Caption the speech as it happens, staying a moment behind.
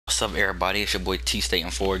What's up, everybody? It's your boy T State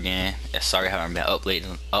in 4 again. Sorry I haven't been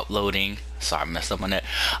uploading. Sorry I messed up on that.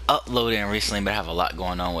 Uploading recently, but I have a lot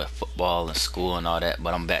going on with football and school and all that.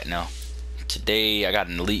 But I'm back now. Today I got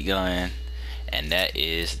an elite gun, and that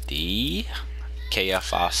is the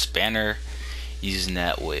KF5 spanner. Using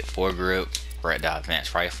that with foregrip, red dot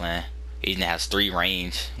advanced rifling. It even has 3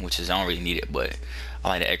 range, which is I don't really need it, but I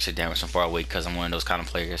like the extra damage from far away because I'm one of those kind of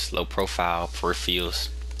players. Low profile, peripherals,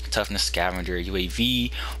 toughness, scavenger,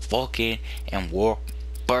 UAV, Vulcan, and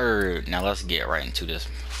Warbird. Now let's get right into this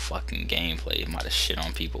fucking gameplay. I'm about to shit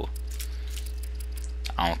on people.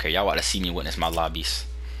 I don't care. Y'all about to see me witness my lobbies.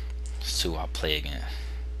 It's who I play against.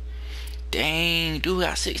 Dang, dude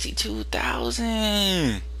got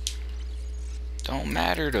 62,000. Don't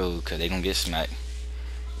matter though, cause they gonna get smacked.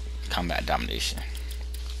 Combat domination.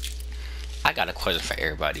 I got a question for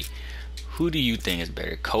everybody. Who do you think is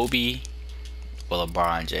better, Kobe or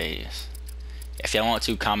LeBron James? If y'all want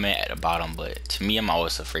to, comment at the bottom. But to me, I'm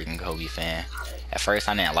always a freaking Kobe fan. At first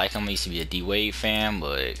I didn't like him. I used to be a D-Wade fan,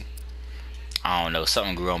 but I don't know,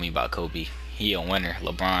 something grew on me about Kobe. He a winner.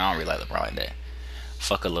 LeBron, I don't really like LeBron like that.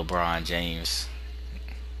 Fuck a LeBron James.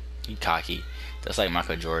 He cocky. That's like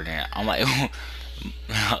Michael Jordan. I'm like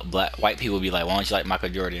white people be like, why don't you like Michael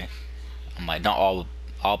Jordan? I'm like, don't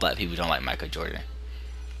all black people don't like Michael Jordan.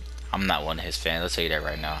 I'm not one of his fans, I'll tell you that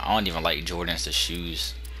right now. I don't even like Jordans, the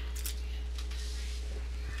shoes.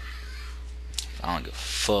 I don't give a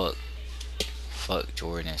fuck. Fuck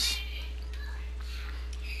Jordans.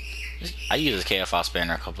 I used this KF5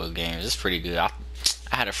 spanner a couple of games. It's pretty good. I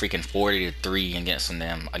had a freaking 40-3 against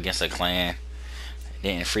them, against a clan.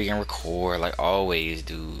 Didn't freaking record like always,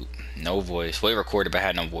 dude. No voice. Well, it recorded, but I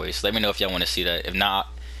had no voice. Let me know if y'all want to see that. If not,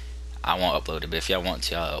 I won't upload it. But if y'all want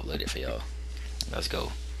to, I'll upload it for y'all. Let's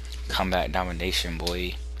go. Combat domination,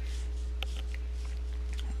 boy.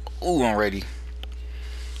 Ooh, I'm ready.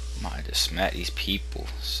 I might just smack these people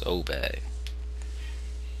so bad.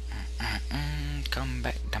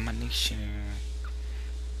 Combat domination.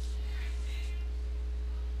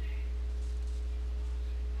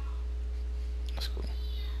 Let's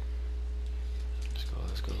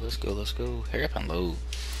go. Hurry up and load.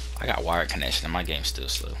 I got wired connection and my game's still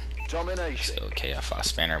slow. Domination. Still KF5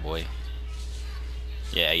 spanner, boy.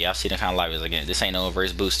 Yeah, y'all see the kind of lobbies again. This ain't no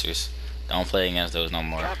reverse boosters. Don't play against those no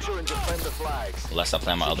more. Unless I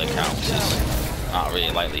play my other account, which is not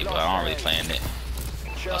really likely, but I don't really play in it.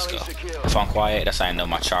 Let's go. If I'm quiet, that's how I know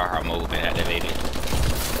my char hard mode been activated.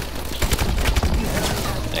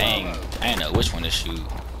 Dang, I didn't know which one to shoot.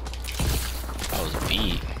 That was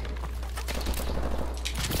B.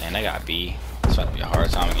 Dang, they got B. It's about to be a hard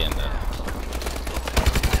time getting there.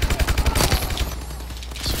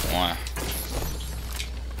 It's one.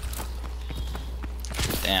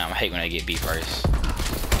 Damn, I hate when I get B first.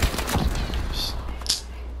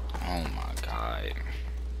 Oh my god.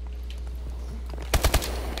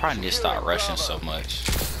 Probably need to start rushing so much.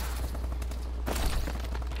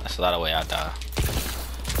 That's a lot of way I die.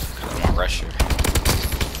 Cause I'm a rusher.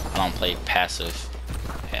 I don't play passive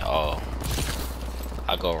at all.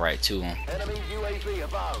 I go right to him.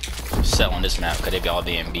 Set on this map because they be all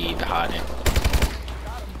being B hiding.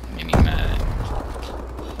 Made me mad.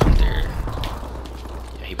 Come through.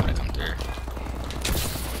 Yeah, he about to come through.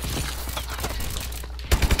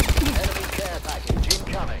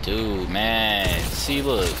 Dude, man. See,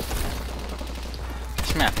 look.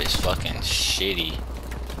 This map is fucking shitty.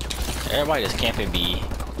 Everybody just camping B.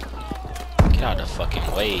 Get out of the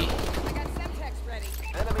fucking way. Oh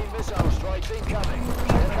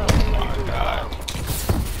my god.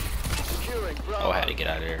 Oh, I had to get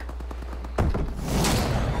out of there.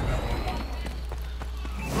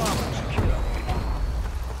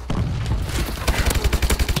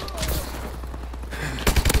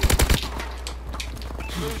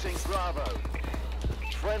 Losing Bravo.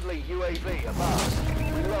 Friendly UAV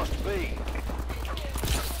above. We lost B.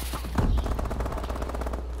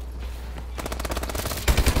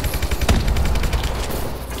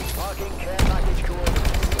 Marking care package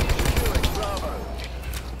coordinates. Securing Bravo.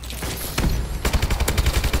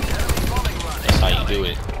 That's how you do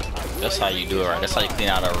it. That's how you do it, right? That's how you clean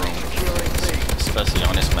out a room. Especially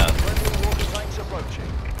on this map.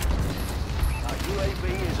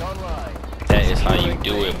 That is how you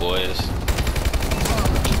do it, boys.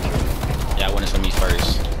 Y'all win this for me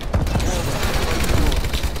first.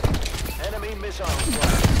 Enemy missile.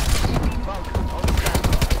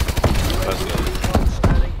 Let's go.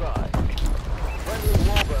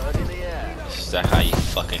 This is how you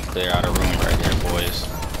fucking clear out a room right there, boys.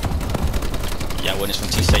 Y'all win this from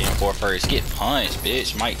T State in 4 first. Get punched,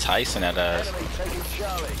 bitch. Mike Tyson at us.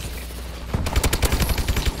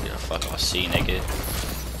 Get the fuck off C, nigga.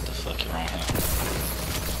 What the get wrong here.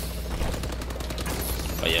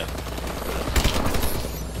 But yeah.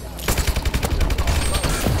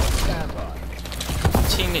 My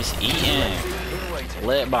team is eating.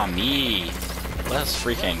 Led by me. Let's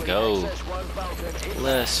freaking go.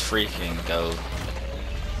 Let's freaking go.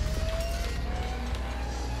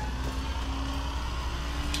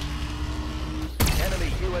 Enemy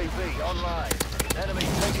UAV online. Enemy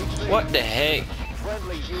taking B. What the heck?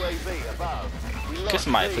 Friendly UAV above. We Could lost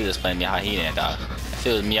somebody B. please explain to me how he didn't die? If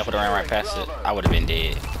it was me, I would have ran right past it. I would have been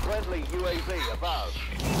dead. Friendly UAV above.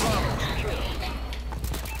 Bravo secure.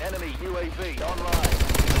 Enemy UAV online.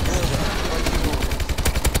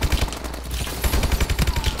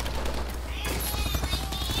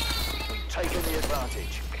 We've taken the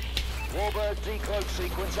advantage. Warbird decloak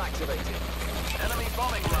sequence activated. Enemy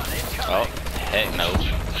bombing run Oh, incoming. heck no.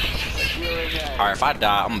 Securing A. Alright, if I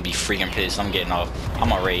die, I'm gonna be freaking pissed. I'm getting off. I'm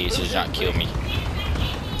gonna rage so John kill me.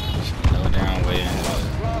 No damn way.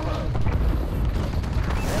 Bravo.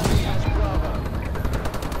 Enemy has Bravo.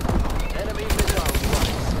 Enemy missile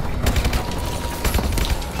strikes.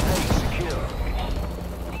 A secure.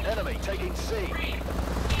 Enemy taking C.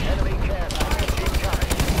 Enemy care package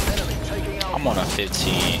incoming. Enemy taking Alpha. I'm on a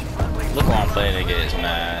 15. Look who I'm playing against,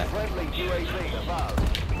 man. Friendly UAV above.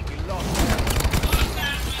 We lost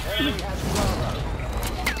Enemy has Bravo.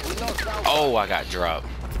 We lost Alpha. Oh, I got dropped.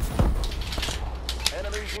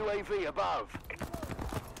 Enemy UAV above.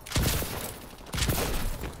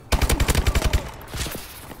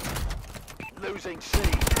 Losing C.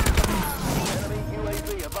 Enemy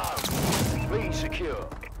UAV above. B secure.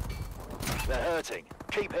 They're hurting.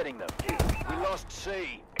 Keep hitting them. We lost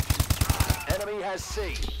C. Enemy has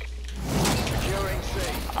C. Securing C.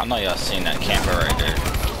 I know y'all seen that camper right there.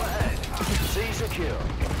 Overhead. C secure.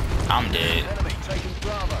 I'm dead. Enemy taking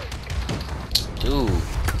Bravo. Dude.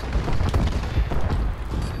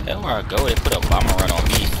 Everywhere I go, they put a bomber run on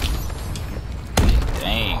me.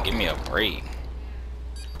 Dang, give me a break.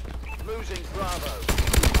 Losing Bravo.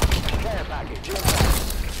 Care package inbound.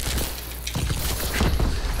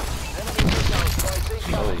 Enemy missile strikes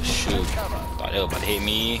incoming. Oh shoot. Take cover. Thought they were about to hit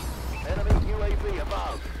me. Enemy UAV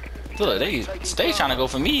above. Look, they stay trying to go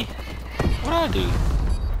for me. What I do?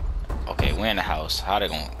 Okay, we're in the house. How they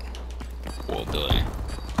gonna wall building?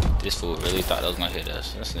 This fool really thought that was gonna hit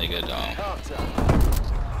us. This nigga dumb.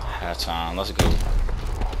 Halftime, let's go.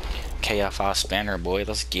 KF5 spanner, boy,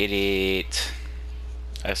 let's get it.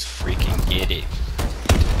 Let's freaking get it.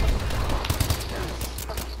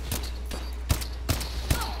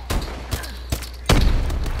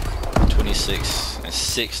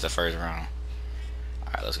 $26-6 the first round.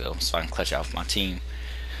 Alright, let's go. So I can clutch out for my team.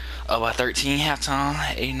 Up by 13 halftime.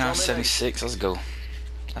 89-76. Let's go.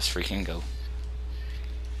 Let's freaking go.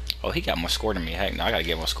 Oh, he got more score than me. Heck no, I gotta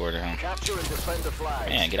get more score than him. Capture and defend the flag.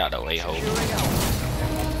 Man, get out of the way, ho. Securing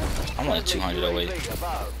Alpha. I want a 200 away. UAV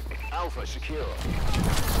above. Alpha secure.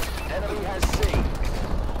 Enemy has C.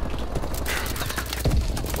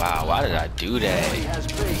 Wow, why did I do Enemy that? has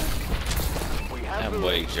B. We have That the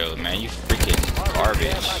boy lead. Joe, man, you freaking Care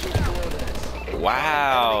garbage. package coordinates.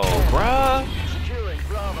 Wow, Enemy care bruh. Securing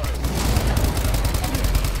Bravo.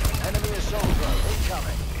 Enemy assault drone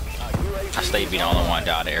incoming. UAV I stay being the only one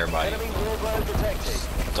down to everybody. Enemy warbird detected.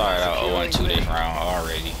 Started out 0-2 this round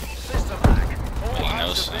already. System hack. All Make no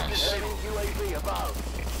hands sense. Enemy UAV above.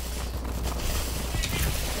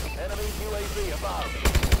 Enemy UAV above.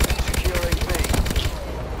 Securing B.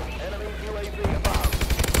 Enemy UAV above.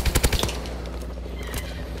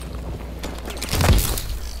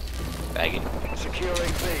 Bag it.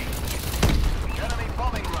 Securing B. Enemy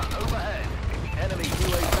bombing run overhead. Enemy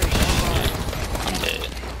UAV I'm dead.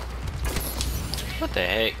 What the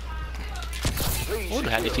heck? online. Where the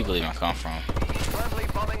heck did people even come from? Friendly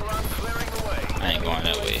bombing run clearing the way. I ain't going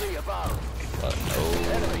that way. UAV above. But no.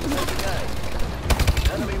 Enemy taking A.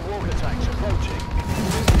 Enemy walker tanks approaching.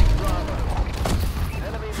 Losing Bravo.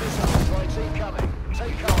 Enemy missile strikes incoming.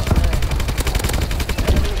 Take cover.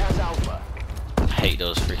 Enemy has Alpha. I hate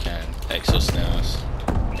those freaking exostems.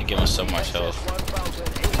 They give us so much health. SS-1 Falcon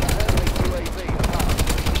is the enemy UAV above.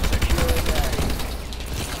 Securing A.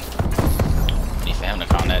 Need for him to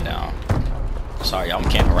calm that down. Sorry, I'm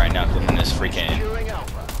camping right now because I'm in this freaking Securing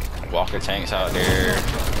Alpha. walker tanks out there.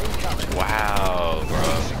 Incoming. Wow, bro.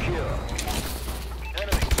 Secure.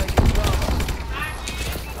 Enemy taking Bravo.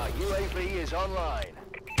 Our UAV is online.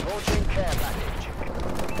 Launching care package.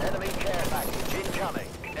 Enemy care package incoming.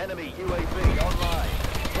 Enemy UAV online.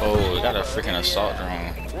 Oh, we got a freaking assault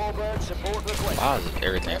drone. Warbird support request. Why does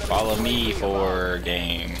everything follow me for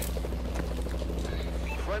game?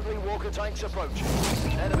 Friendly walker tanks approaching.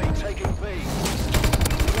 Enemy taking B. We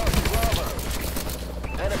lost Bravo.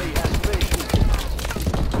 Enemy has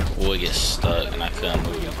would get stuck and I couldn't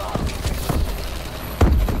move.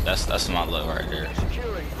 That's my luck right there.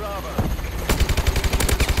 Securing Bravo.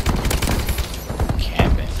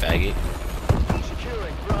 Camping, faggot.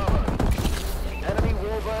 Securing Bravo. Enemy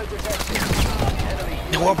warbird detected. Enemy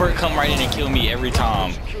The warbird come right in and kill me every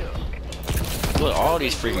time. secure. Look, all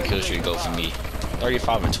these freaking kill streaks go for me.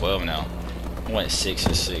 35 and 12 now. I went 6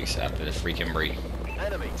 and 6 after the freaking break.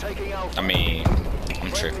 Enemy taking Alpha. I mean,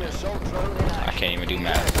 I'm tripping. Assault drone in I action. can't even do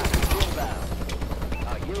math.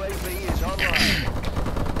 Our UAV is online.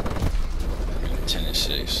 10 and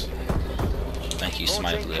 6. Thank you, 14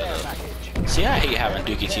 Smite. care package. See, I hate having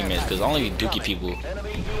Dookie teammates because only Dookie people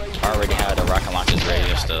Enemy UAV already have the rocket launchers ready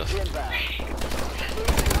and stuff. inbound.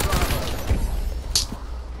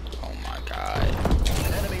 Oh my god.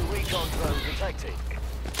 Enemy recon drone detected.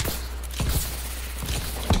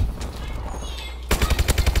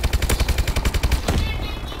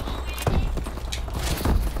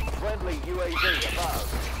 Friendly UAV above.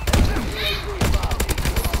 Enemy UAV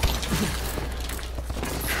above.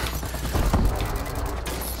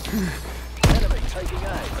 Enemy taking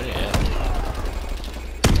A. Yeah.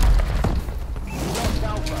 Lost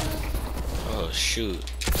Alpha. Oh shoot.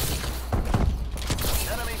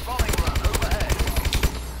 Enemy bombing run overhead.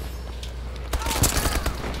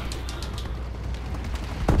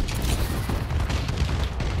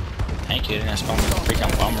 Thank you. Didn't spawn me a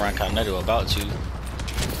freaking bomb run. I know they were about to.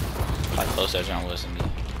 How close that jump was to me.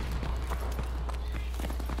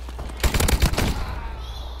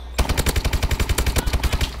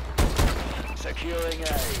 Securing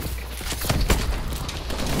A.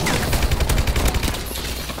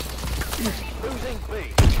 Losing B. Our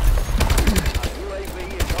UAV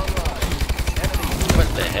is online. Enemy What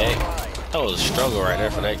the heck? online. That was a struggle right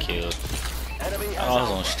there for that kill. Enemy has I was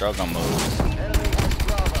on Alpha. struggle mode. Enemy has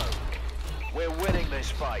Bravo. We're winning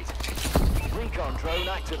this fight. Recon drone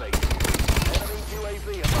activated. Enemy UAV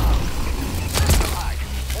above. Pack.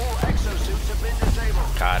 All exosuits have been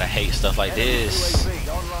disabled. God, I hate stuff like Enemy this. UAV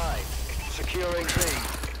online. Securing B.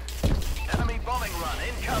 Enemy bombing run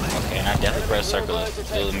incoming. Okay, and I definitely pressed circle.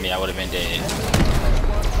 If it was me, I would have been dead.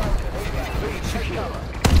 B secure.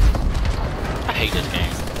 I hate this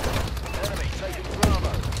game. Enemy taking Bravo.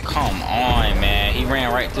 Come on, man. He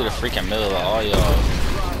ran right through the freaking middle of all y'all.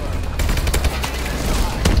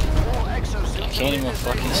 All exosuits I can't even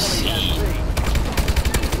fucking see.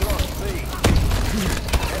 Lost B.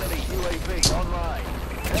 Enemy UAV online.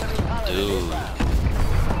 Enemy pilot Dude. inbound.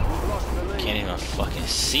 Lost the lead. Can't even fucking Enemy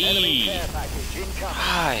see. care package incoming.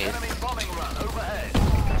 God. Enemy bombing run overhead.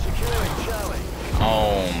 Securing Charlie.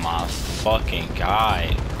 Oh my fucking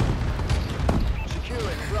god.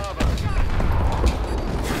 Securing Bravo.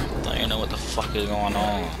 Don't even know what the fuck is going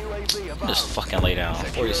on. UAV above. Just fucking lay down.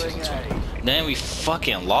 46 and 20. Then we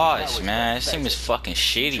fucking lost, man. This team is fucking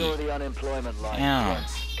shitty. Secure the unemployment line. Damn.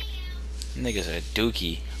 Niggas are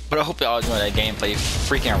dookie. But I hope y'all enjoy that gameplay.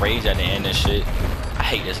 Freaking rage at the end and shit. I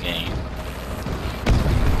hate this game.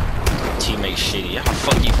 Teammate shitty. How the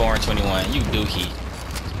fuck you 4 and 21? You dookie.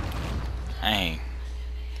 Dang.